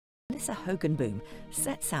Melissa Hoganboom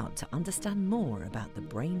sets out to understand more about the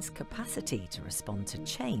brain's capacity to respond to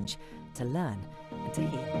change, to learn and to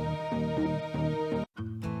heal.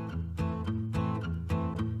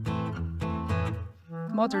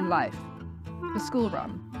 Modern life, the school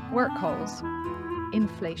run, work calls,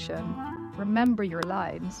 inflation. Remember your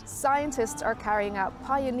lines. Scientists are carrying out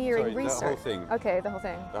pioneering research. The whole thing. Okay, the whole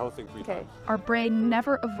thing. The whole thing 3 times. Our brain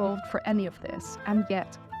never evolved for any of this, and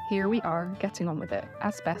yet here we are getting on with it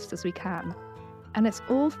as best as we can. And it's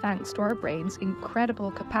all thanks to our brain's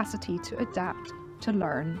incredible capacity to adapt, to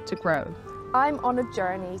learn, to grow. I'm on a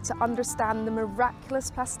journey to understand the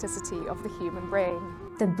miraculous plasticity of the human brain.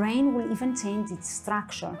 The brain will even change its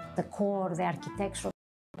structure. The core, the architecture of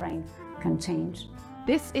the brain can change.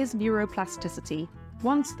 This is neuroplasticity.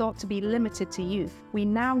 Once thought to be limited to youth, we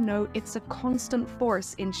now know it's a constant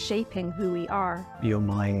force in shaping who we are. Your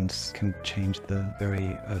mind can change the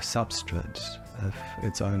very substrate of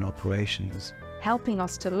its own operations, helping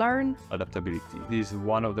us to learn. Adaptability is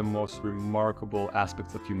one of the most remarkable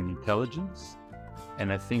aspects of human intelligence.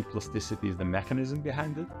 And I think plasticity is the mechanism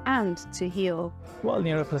behind it. And to heal. Well,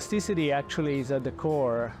 neuroplasticity actually is at the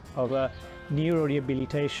core of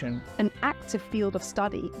neurorehabilitation. An active field of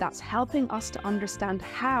study that's helping us to understand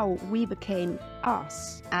how we became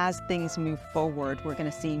us. As things move forward, we're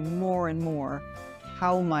going to see more and more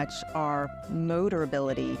how much our motor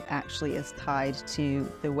ability actually is tied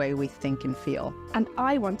to the way we think and feel. And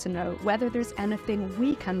I want to know whether there's anything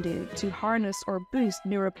we can do to harness or boost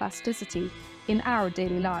neuroplasticity in our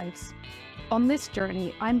daily lives. On this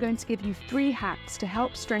journey, I'm going to give you 3 hacks to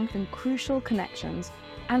help strengthen crucial connections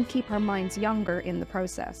and keep our minds younger in the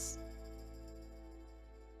process.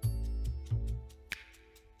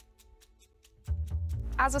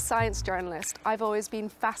 As a science journalist, I've always been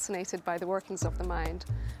fascinated by the workings of the mind.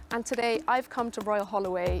 And today I've come to Royal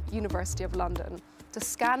Holloway, University of London, to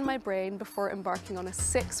scan my brain before embarking on a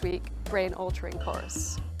 6-week brain-altering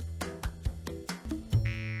course.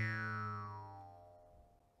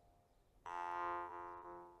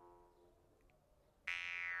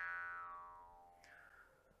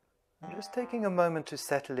 I'm just taking a moment to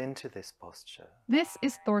settle into this posture. This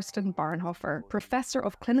is Thorsten Barnhofer, Professor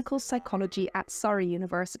of Clinical Psychology at Surrey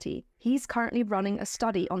University. He's currently running a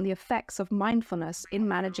study on the effects of mindfulness in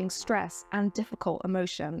managing stress and difficult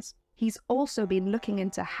emotions. He's also been looking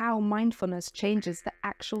into how mindfulness changes the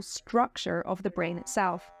actual structure of the brain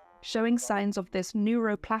itself, showing signs of this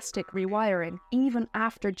neuroplastic rewiring even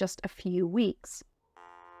after just a few weeks.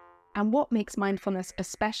 And what makes mindfulness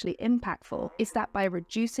especially impactful is that by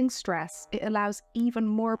reducing stress, it allows even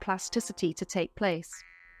more plasticity to take place.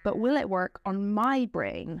 But will it work on my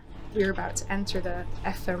brain? We're about to enter the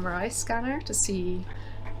fMRI scanner to see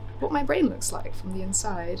what my brain looks like from the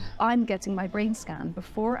inside. I'm getting my brain scan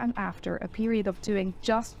before and after a period of doing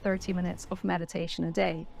just 30 minutes of meditation a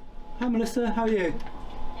day. Hi Melissa, how are you?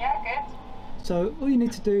 Yeah, good. So all you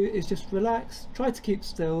need to do is just relax, try to keep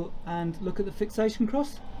still and look at the fixation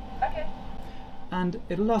cross. Okay. And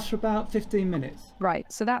it'll last for about 15 minutes. Right,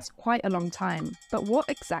 so that's quite a long time. But what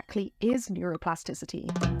exactly is neuroplasticity?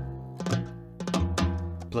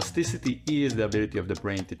 Plasticity is the ability of the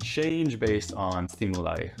brain to change based on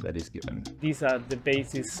stimuli that is given. These are the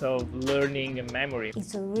basis of learning and memory.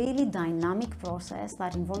 It's a really dynamic process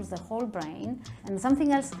that involves the whole brain. And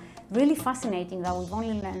something else really fascinating that we've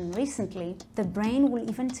only learned recently, the brain will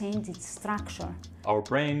even change its structure. Our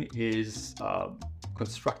brain is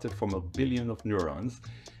constructed from 1 billion of neurons,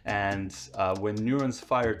 and when neurons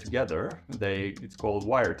fire together, it's called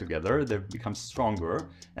wire together, they become stronger,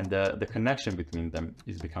 and the connection between them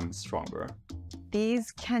is becoming stronger.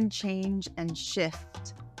 These can change and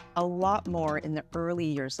shift a lot more in the early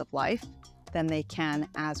years of life than they can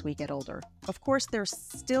as we get older. Of course, they're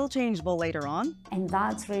still changeable later on. And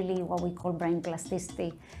that's really what we call brain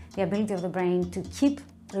plasticity, the ability of the brain to keep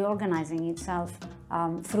reorganizing itself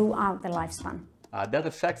throughout the lifespan. That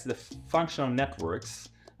affects the functional networks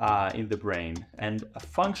in the brain, and a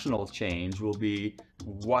functional change will be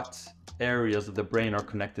what areas of the brain are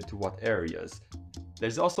connected to what areas.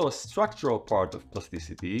 There's also a structural part of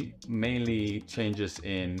plasticity, mainly changes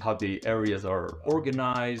in how the areas are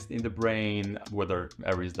organized in the brain, whether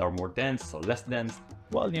areas are more dense or less dense.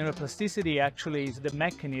 Well, neuroplasticity actually is the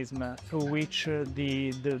mechanism through which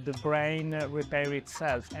the brain repairs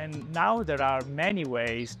itself. And now there are many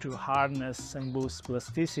ways to harness and boost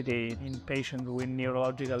plasticity in patients with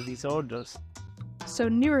neurological disorders. So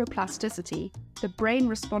neuroplasticity, the brain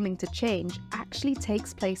responding to change, actually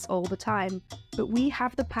takes place all the time, but we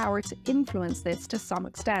have the power to influence this to some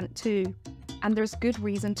extent too. And there's good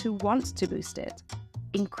reason to want to boost it.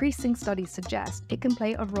 Increasing studies suggest it can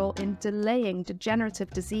play a role in delaying degenerative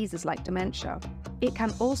diseases like dementia. It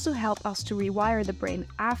can also help us to rewire the brain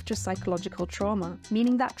after psychological trauma,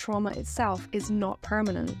 meaning that trauma itself is not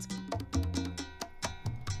permanent.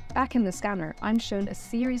 Back in the scanner, I'm shown a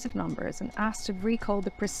series of numbers and asked to recall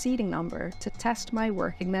the preceding number to test my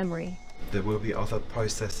working memory. There will be other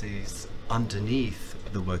processes underneath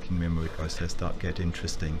the working memory process that get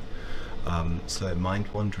interesting. So mind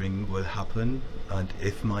wandering will happen, and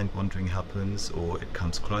if mind wandering happens or it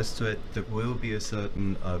comes close to it, there will be a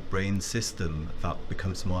certain brain system that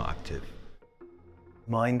becomes more active.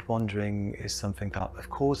 Mind wandering is something that, of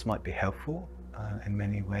course, might be helpful in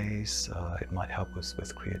many ways. It might help us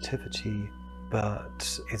with creativity,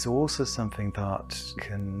 but it's also something that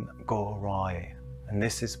can go awry. And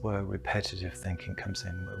this is where repetitive thinking comes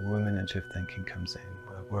in, where ruminative thinking comes in,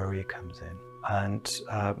 where worry comes in. And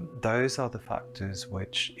those are the factors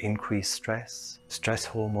which increase stress. Stress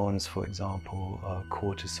hormones, for example,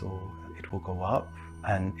 cortisol, it will go up.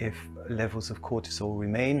 And if levels of cortisol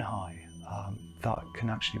remain high, that can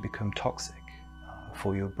actually become toxic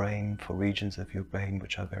for your brain, for regions of your brain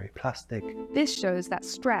which are very plastic. This shows that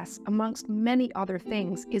stress, amongst many other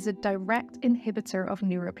things, is a direct inhibitor of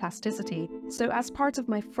neuroplasticity. So as part of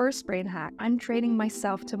my first brain hack, I'm training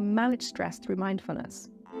myself to manage stress through mindfulness.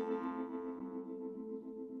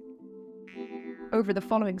 Over the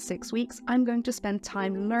following 6 weeks, I'm going to spend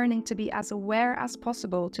time learning to be as aware as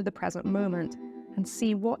possible to the present moment and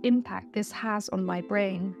see what impact this has on my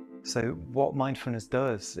brain. So what mindfulness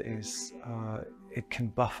does is it can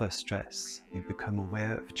buffer stress. You become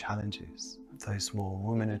aware of challenges. Those more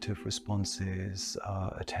ruminative responses,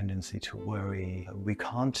 a tendency to worry. We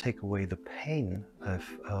can't take away the pain of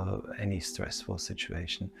any stressful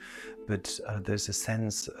situation, but there's a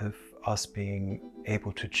sense of us being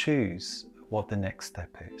able to choose what the next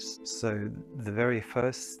step is. So the very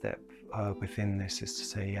first step within this is to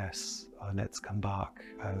say, yes, let's come back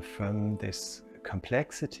from this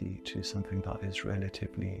complexity to something that is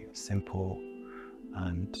relatively simple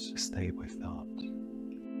and stay with that.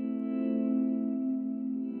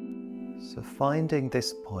 So finding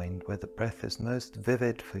this point where the breath is most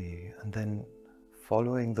vivid for you, and then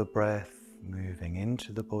following the breath, moving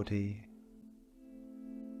into the body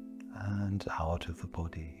and out of the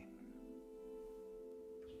body.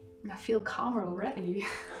 I feel calmer already.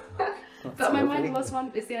 But my mind was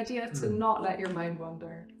wandering. It's the idea to not let your mind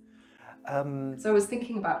wander. So I was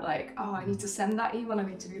thinking about like, oh, I need to send that email, I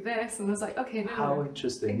need to do this, and I was like, okay, no. How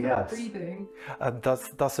interesting! Think about breathing.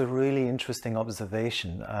 That's a really interesting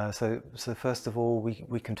observation. So first of all,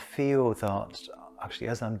 we can feel that actually,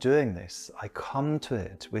 as I'm doing this, I come to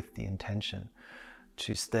it with the intention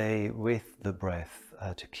to stay with the breath,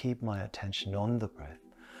 to keep my attention on the breath.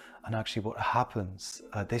 And actually, what happens?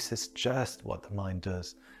 This is just what the mind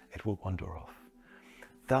does. It will wander off.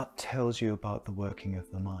 That tells you about the working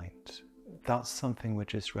of the mind. That's something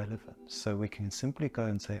which is relevant. So we can simply go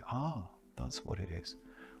and say, ah, that's what it is.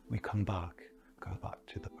 We come back, go back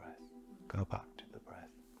to the breath, go back to the breath.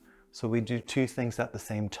 So we do two things at the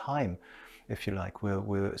same time, if you like.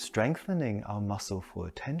 We're strengthening our muscle for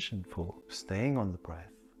attention, for staying on the breath.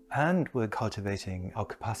 And we're cultivating our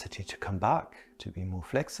capacity to come back, to be more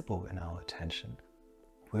flexible in our attention.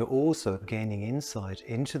 We're also gaining insight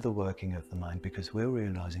into the working of the mind because we're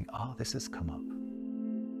realizing, this has come up.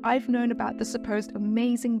 I've known about the supposed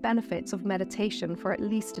amazing benefits of meditation for at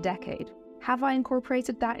least a decade. Have I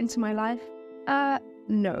incorporated that into my life?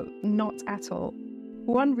 No, not at all.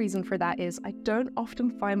 One reason for that is I don't often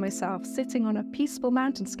find myself sitting on a peaceful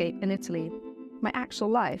mountainscape in Italy. My actual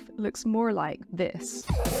life looks more like this.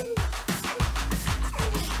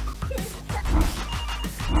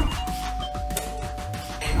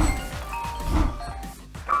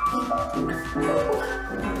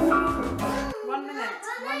 One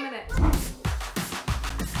minute.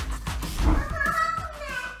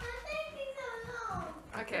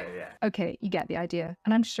 Okay, you get the idea,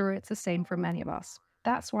 and I'm sure it's the same for many of us.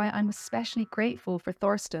 That's why I'm especially grateful for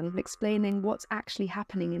Thorsten explaining what's actually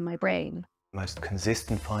happening in my brain. Most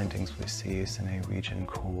consistent findings we see is in a region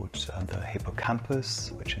called the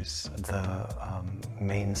hippocampus, which is the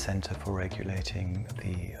main center for regulating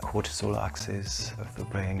the cortisol axis of the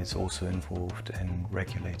brain. It's also involved in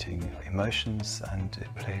regulating emotions, and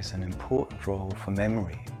it plays an important role for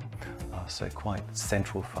memory. so quite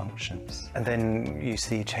central functions. And then you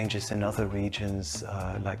see changes in other regions,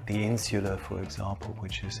 like the insula, for example,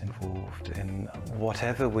 which is involved in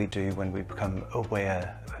whatever we do when we become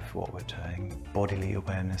aware of what we're doing. Bodily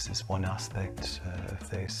awareness is one aspect of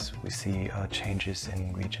this. We see changes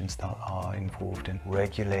in regions that are involved in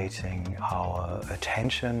regulating our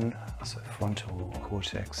attention, so frontal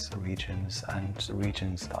cortex regions, and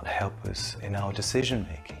regions that help us in our decision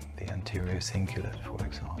making, the anterior cingulate, for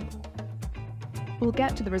example. We'll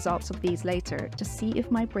get to the results of these later to see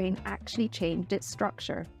if my brain actually changed its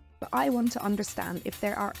structure. But I want to understand if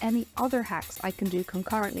there are any other hacks I can do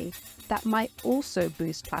concurrently that might also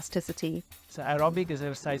boost plasticity. So aerobic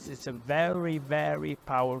exercise is a very, very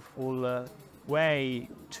powerful way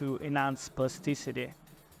to enhance plasticity.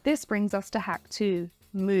 This brings us to hack 2,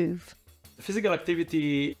 move. Physical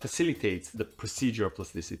activity facilitates the procedure of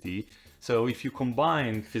plasticity. So if you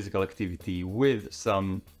combine physical activity with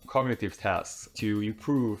some cognitive tasks to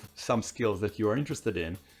improve some skills that you are interested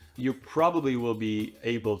in, you probably will be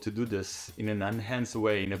able to do this in an enhanced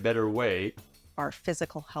way, in a better way. Our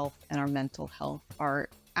physical health and our mental health are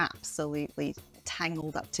absolutely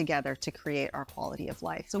tangled up together to create our quality of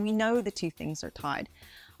life. So we know the two things are tied.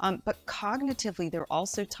 But cognitively, they're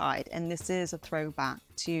also tied, and this is a throwback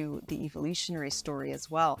to the evolutionary story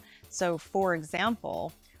as well. So for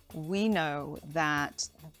example, we know that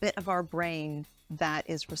the bit of our brain that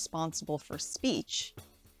is responsible for speech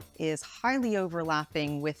is highly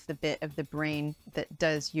overlapping with the bit of the brain that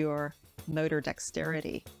does your motor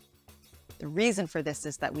dexterity. The reason for this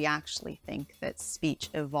is that we actually think that speech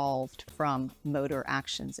evolved from motor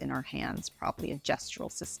actions in our hands, probably a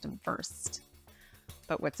gestural system first.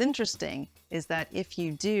 But what's interesting is that if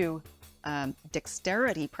you do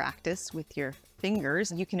dexterity practice with your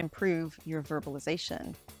fingers, you can improve your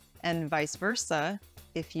verbalization. And vice versa,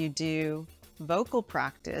 if you do vocal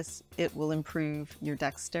practice, it will improve your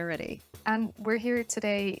dexterity. And we're here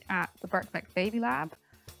today at the Birkbeck Baby Lab.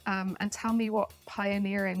 And tell me what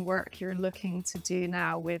pioneering work you're looking to do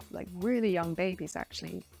now with like really young babies,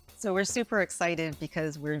 actually. So we're super excited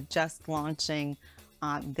because we're just launching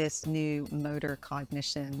this new motor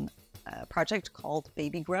cognition project called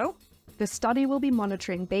Baby Grow. The study will be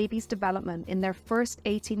monitoring babies' development in their first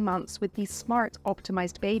 18 months with these smart,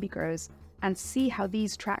 optimized baby grows and see how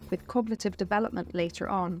these track with cognitive development later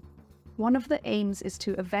on. One of the aims is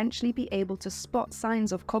to eventually be able to spot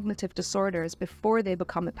signs of cognitive disorders before they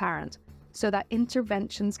become apparent, so that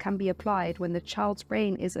interventions can be applied when the child's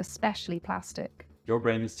brain is especially plastic. Your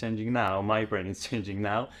brain is changing now, my brain is changing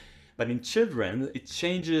now, but in children, it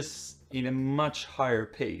changes in a much higher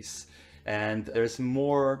pace. And there's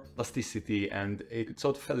more plasticity, and it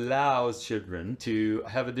sort of allows children to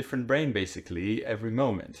have a different brain basically every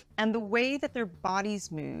moment. And the way that their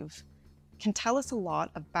bodies move can tell us a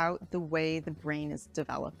lot about the way the brain is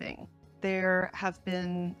developing. There have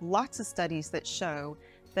been lots of studies that show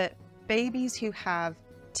that babies who have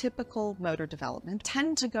typical motor development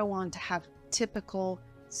tend to go on to have typical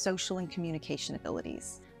social and communication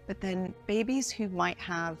abilities. But then babies who might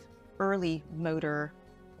have early motor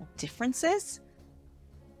differences,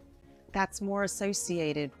 that's more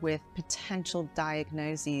associated with potential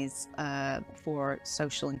diagnoses for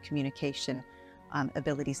social and communication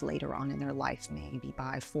abilities later on in their life, maybe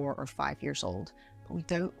by 4 or 5 years old, but we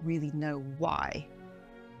don't really know why.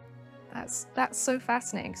 That's so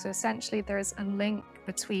fascinating. So essentially there's a link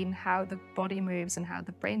between how the body moves and how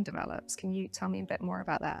the brain develops. Can you tell me a bit more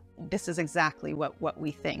about that? This is exactly what we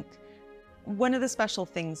think. One of the special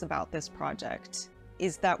things about this project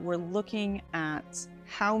is that we're looking at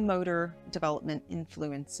how motor development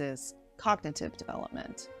influences cognitive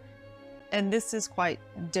development. And this is quite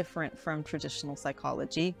different from traditional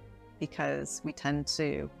psychology because we tend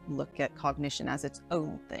to look at cognition as its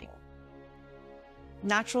own thing.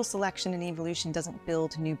 Natural selection and evolution doesn't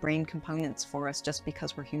build new brain components for us just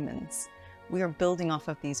because we're humans. We are building off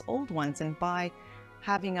of these old ones, and by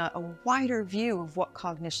having a wider view of what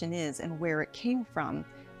cognition is and where it came from,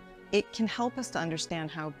 it can help us to understand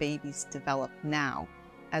how babies develop now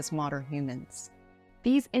as modern humans.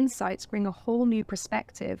 These insights bring a whole new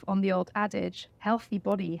perspective on the old adage, healthy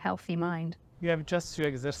body, healthy mind. You have just to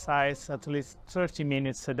exercise at least 30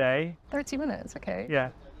 minutes a day. 30 minutes, okay. Yeah,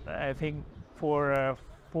 I think for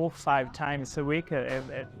 4 or 5 times a week,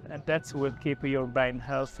 that will keep your brain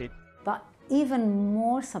healthy. But even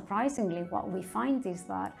more surprisingly, what we find is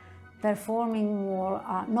that performing more,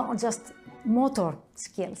 not just motor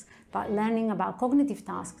skills, but learning about cognitive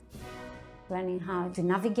tasks, learning how to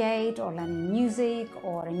navigate or learning music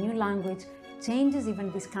or a new language, changes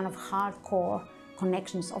even this kind of hardcore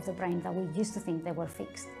connections of the brain that we used to think they were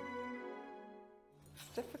fixed.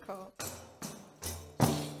 It's difficult.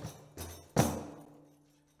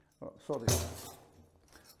 Oh, sorry.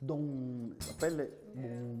 Dong, la pelle.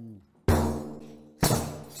 Boom.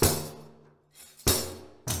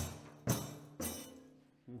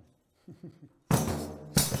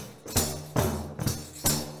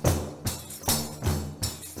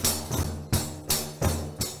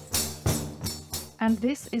 And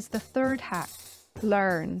this is the third hack,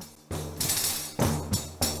 learn.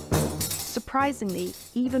 Surprisingly,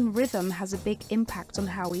 even rhythm has a big impact on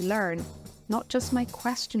how we learn. Not just my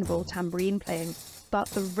questionable tambourine playing, but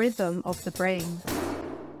the rhythm of the brain.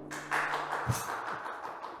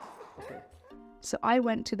 So I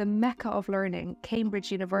went to the mecca of learning,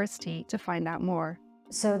 Cambridge University, to find out more.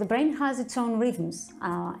 So the brain has its own rhythms,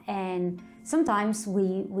 and sometimes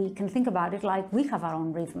we can think about it like we have our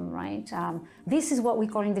own rhythm, right? This is what we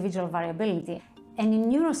call individual variability. And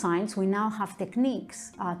in neuroscience, we now have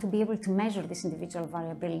techniques to be able to measure this individual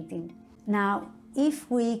variability. Now,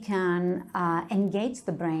 if we can engage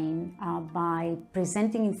the brain by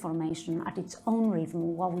presenting information at its own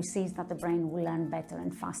rhythm, what we see is that the brain will learn better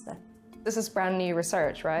and faster. This is brand new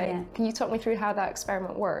research, right? Yeah. Can you talk me through how that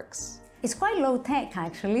experiment works? It's quite low tech,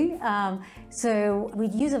 actually. So we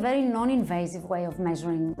use a very non-invasive way of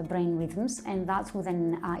measuring the brain rhythms, and that's with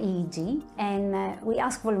an EEG. And we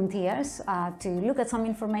ask volunteers to look at some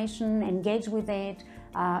information, engage with it,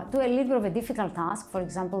 do a little bit of a difficult task. For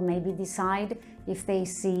example, maybe decide if they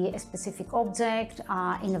see a specific object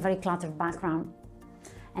in a very cluttered background.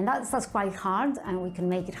 And that's quite hard, and we can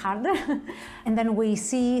make it harder. And then we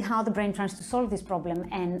see how the brain tries to solve this problem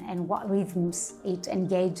and what rhythms it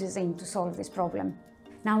engages in to solve this problem.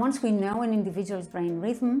 Now, once we know an individual's brain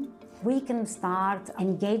rhythm, we can start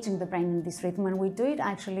engaging the brain in this rhythm, and we do it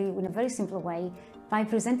actually in a very simple way by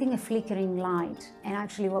presenting a flickering light. And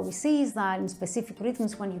actually what we see is that in specific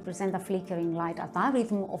rhythms, when you present a flickering light at that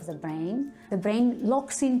rhythm of the brain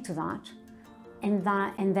locks into that. And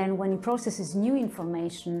then when it processes new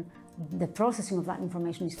information, the processing of that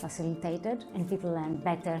information is facilitated and people learn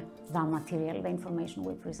better the material, the information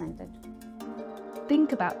we presented.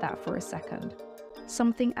 Think about that for a second.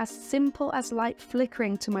 Something as simple as light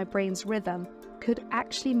flickering to my brain's rhythm could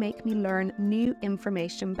actually make me learn new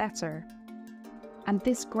information better. And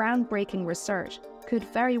this groundbreaking research could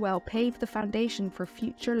very well pave the foundation for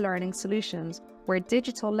future learning solutions where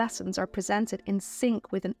digital lessons are presented in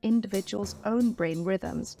sync with an individual's own brain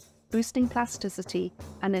rhythms, boosting plasticity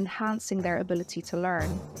and enhancing their ability to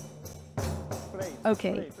learn.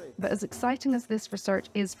 Okay, but as exciting as this research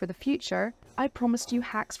is for the future, I promised you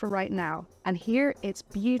hacks for right now, and here it's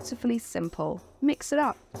beautifully simple. Mix it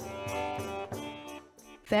up.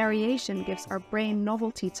 Variation gives our brain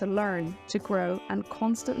novelty to learn, to grow, and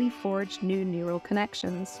constantly forge new neural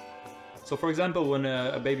connections. So for example, when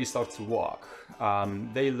a baby starts to walk,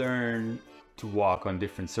 they learn to walk on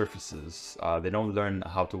different surfaces. They don't learn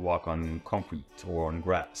how to walk on concrete or on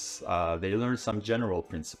grass. They learn some general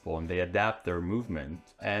principle and they adapt their movement.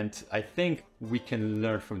 And I think we can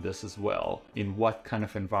learn from this as well in what kind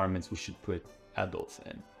of environments we should put adults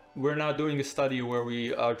in. We're now doing a study where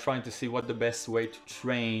we are trying to see what the best way to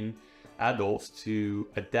train adults to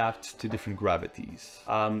adapt to different gravities.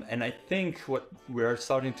 And I think what we're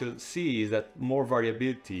starting to see is that more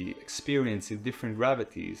variability experienced in different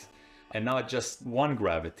gravities and not just one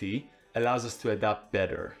gravity allows us to adapt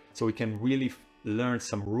better. So we can really learn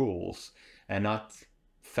some rules and not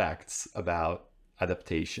facts about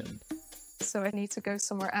adaptation. So I need to go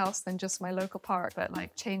somewhere else than just my local park, but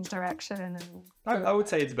like change direction and... I would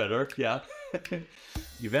say it's better, yeah.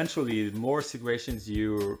 Eventually, the more situations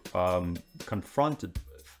you're confronted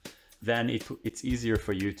with, then it's easier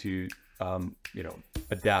for you to,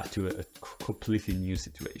 adapt to a completely new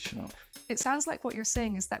situation. It sounds like what you're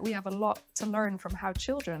saying is that we have a lot to learn from how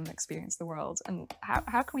children experience the world, and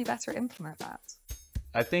how can we better implement that?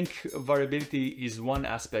 I think variability is one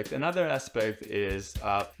aspect. Another aspect is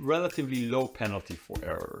relatively low penalty for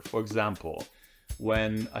error. For example,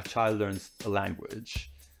 when a child learns a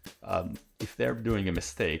language, if they're doing a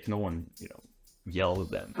mistake, no one, yell at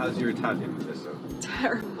them. How's your Italian, Melissa?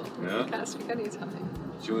 Terrible. Yeah? I can't speak any Italian.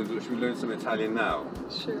 Should we learn some Italian now?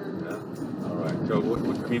 Sure. Yeah? All right. So,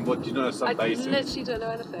 what do you know some basics? I literally don't know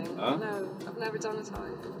anything. Huh? No, I've never done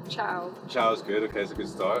Italian. Ciao. Ciao's good. Okay, it's a good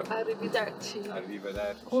start. Arrivederci.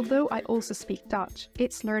 Arrivederci. Although I also speak Dutch,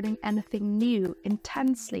 it's learning anything new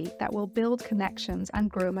intensely that will build connections and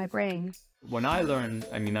grow my brain. When I learn,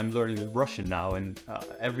 I'm learning Russian now, and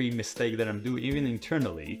every mistake that I'm doing, even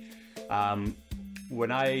internally,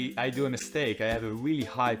 when I do a mistake, I have a really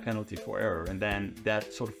high penalty for error, and then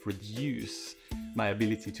that sort of reduces my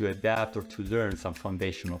ability to adapt or to learn some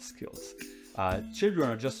foundational skills. children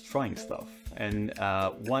are just trying stuff. And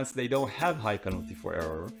once they don't have high penalty for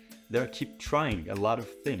error, they'll keep trying a lot of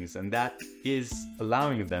things. And that is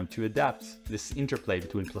allowing them to adapt this interplay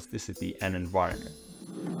between plasticity and environment.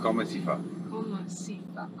 Come si fa? Come si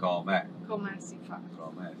fa? Come? Come si fa?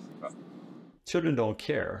 Come si fa? Children don't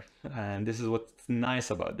care, and this is what's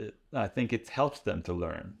nice about it. I think it helps them to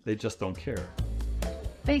learn. They just don't care.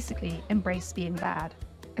 Basically, embrace being bad,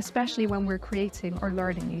 especially when we're creating or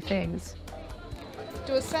learning new things.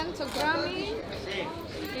 200 grammi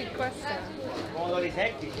di questa.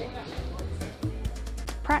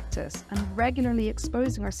 Practice and regularly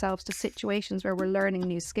exposing ourselves to situations where we're learning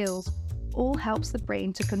new skills all helps the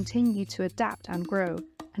brain to continue to adapt and grow,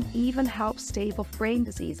 and even helps stave off brain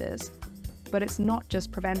diseases. But it's not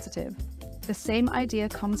just preventative. The same idea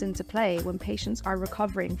comes into play when patients are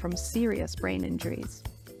recovering from serious brain injuries.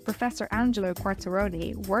 Professor Angelo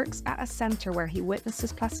Quartaroni works at a centre where he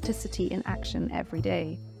witnesses plasticity in action every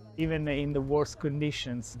day. Even in the worst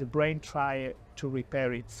conditions, the brain tries to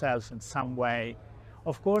repair itself in some way.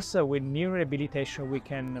 Of course, with neurorehabilitation, we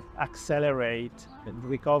can accelerate the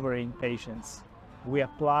recovery in patients. We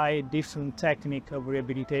apply different techniques of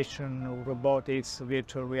rehabilitation, robotics,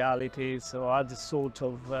 virtual realities, or other sort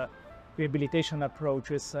of rehabilitation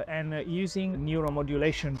approaches, and using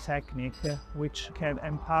neuromodulation technique, which can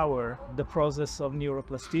empower the process of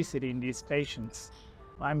neuroplasticity in these patients.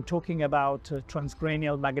 I'm talking about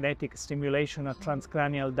transcranial magnetic stimulation or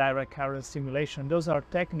transcranial direct current stimulation. Those are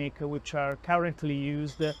techniques which are currently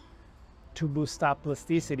used to boost up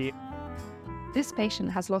plasticity. This patient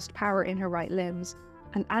has lost power in her right limbs,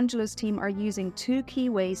 and Angelo's team are using two key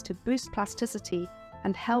ways to boost plasticity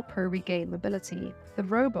and help her regain mobility. The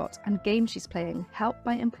robot and game she's playing help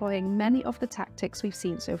by employing many of the tactics we've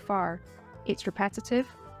seen so far. It's repetitive,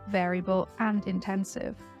 variable, and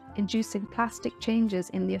intensive, inducing plastic changes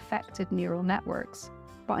in the affected neural networks.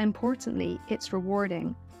 But importantly, it's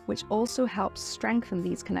rewarding, which also helps strengthen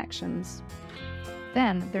these connections.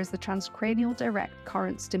 Then there's the transcranial direct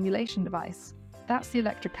current stimulation device. That's the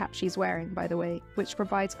electric cap she's wearing, by the way, which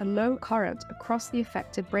provides a low current across the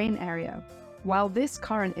affected brain area. While this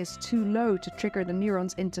current is too low to trigger the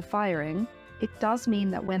neurons into firing, it does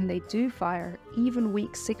mean that when they do fire, even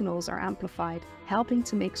weak signals are amplified, helping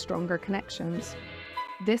to make stronger connections.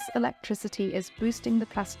 This electricity is boosting the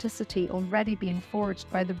plasticity already being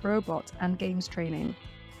forged by the robot and games training.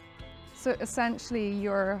 So essentially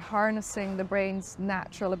you're harnessing the brain's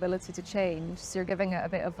natural ability to change, so you're giving it a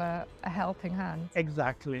bit of a helping hand.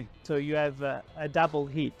 Exactly. So you have a double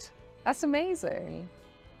hit. That's amazing.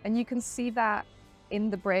 And you can see that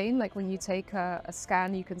in the brain, like when you take a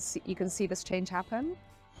scan, you can see this change happen?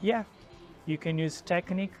 Yeah. You can use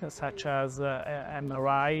techniques such as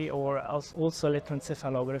MRI or also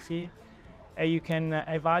electroencephalography. You can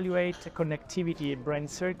evaluate connectivity brain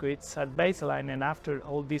circuits at baseline and after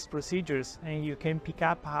all these procedures, and you can pick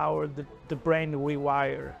up how the brain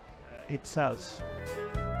rewire itself.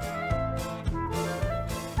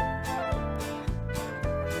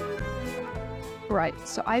 Right,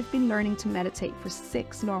 so I've been learning to meditate for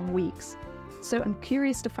 6 long weeks. So I'm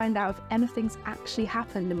curious to find out if anything's actually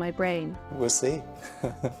happened in my brain. We'll see.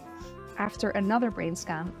 After another brain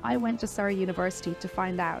scan, I went to Surrey University to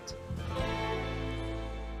find out.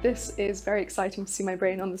 This is very exciting to see my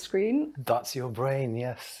brain on the screen. That's your brain,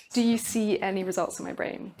 yes. Do you see any results in my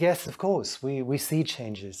brain? Yes, of course. We see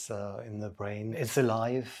changes in the brain. It's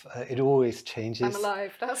alive. It always changes. I'm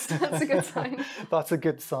alive. That's a good sign. That's a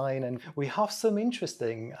good sign. And we have some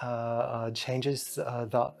interesting changes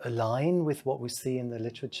that align with what we see in the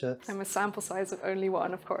literature. I'm a sample size of only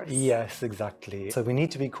one, of course. Yes, exactly. So we need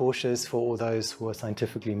to be cautious for all those who are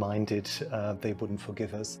scientifically minded. They wouldn't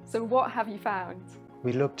forgive us. So what have you found?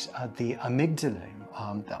 We looked at the amygdala,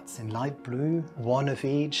 that's in light blue, one of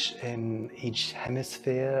each in each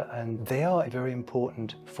hemisphere, and they are very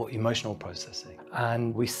important for emotional processing.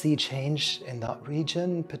 And we see change in that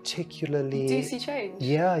region, particularly... You do see change?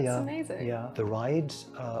 Yeah. It's amazing. Yeah, the right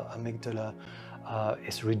amygdala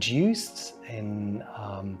is reduced in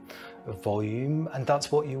volume, and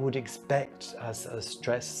that's what you would expect as a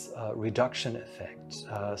stress reduction effect.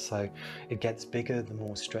 So it gets bigger the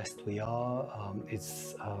more stressed we are.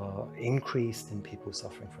 It's increased in people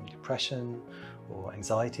suffering from depression or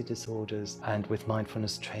anxiety disorders, and with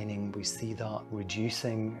mindfulness training we see that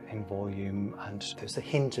reducing in volume, and there's a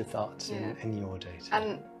hint of that in your data.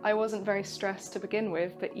 And I wasn't very stressed to begin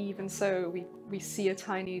with, but even so we see a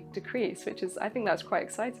tiny decrease, which is, I think that's quite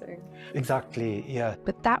exciting. Exactly, yeah.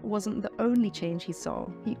 But that wasn't the only change he saw.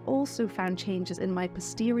 He also found changes in my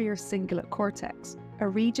posterior cingulate cortex, a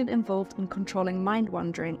region involved in controlling mind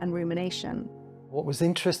wandering and rumination. What was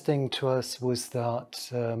interesting to us was that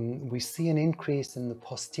we see an increase in the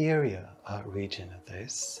posterior region of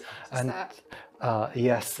this. What's that?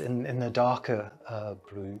 Yes, in the darker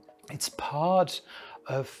blue. It's part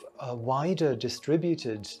of a wider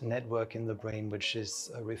distributed network in the brain, which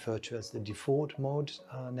is referred to as the default mode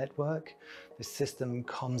network. The system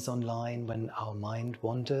comes online when our mind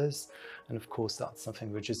wanders, and of course that's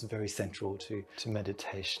something which is very central to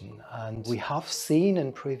meditation. And we have seen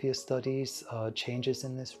in previous studies changes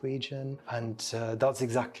in this region, and that's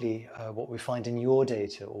exactly what we find in your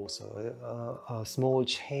data also, a small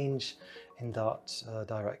change in that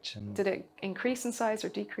direction. Did it increase in size or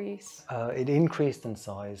decrease? It increased in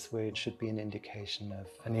size, which should be an indication of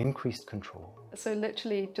an increased control. So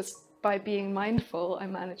literally just by being mindful, I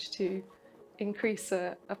managed to increase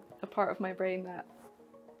a part of my brain that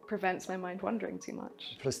prevents my mind wandering too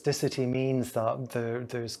much. Plasticity means that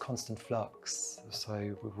there's constant flux,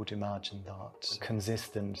 so we would imagine that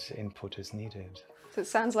consistent input is needed. So it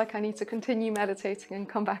sounds like I need to continue meditating and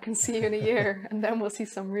come back and see you in a year, and then we'll see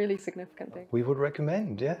some really significant things. We would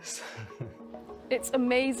recommend, yes. It's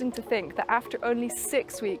amazing to think that after only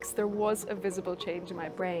 6 weeks, there was a visible change in my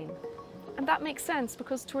brain. And that makes sense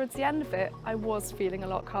because towards the end of it, I was feeling a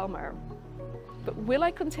lot calmer. But will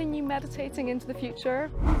I continue meditating into the future?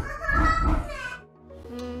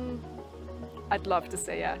 I'd love to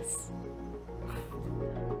say yes.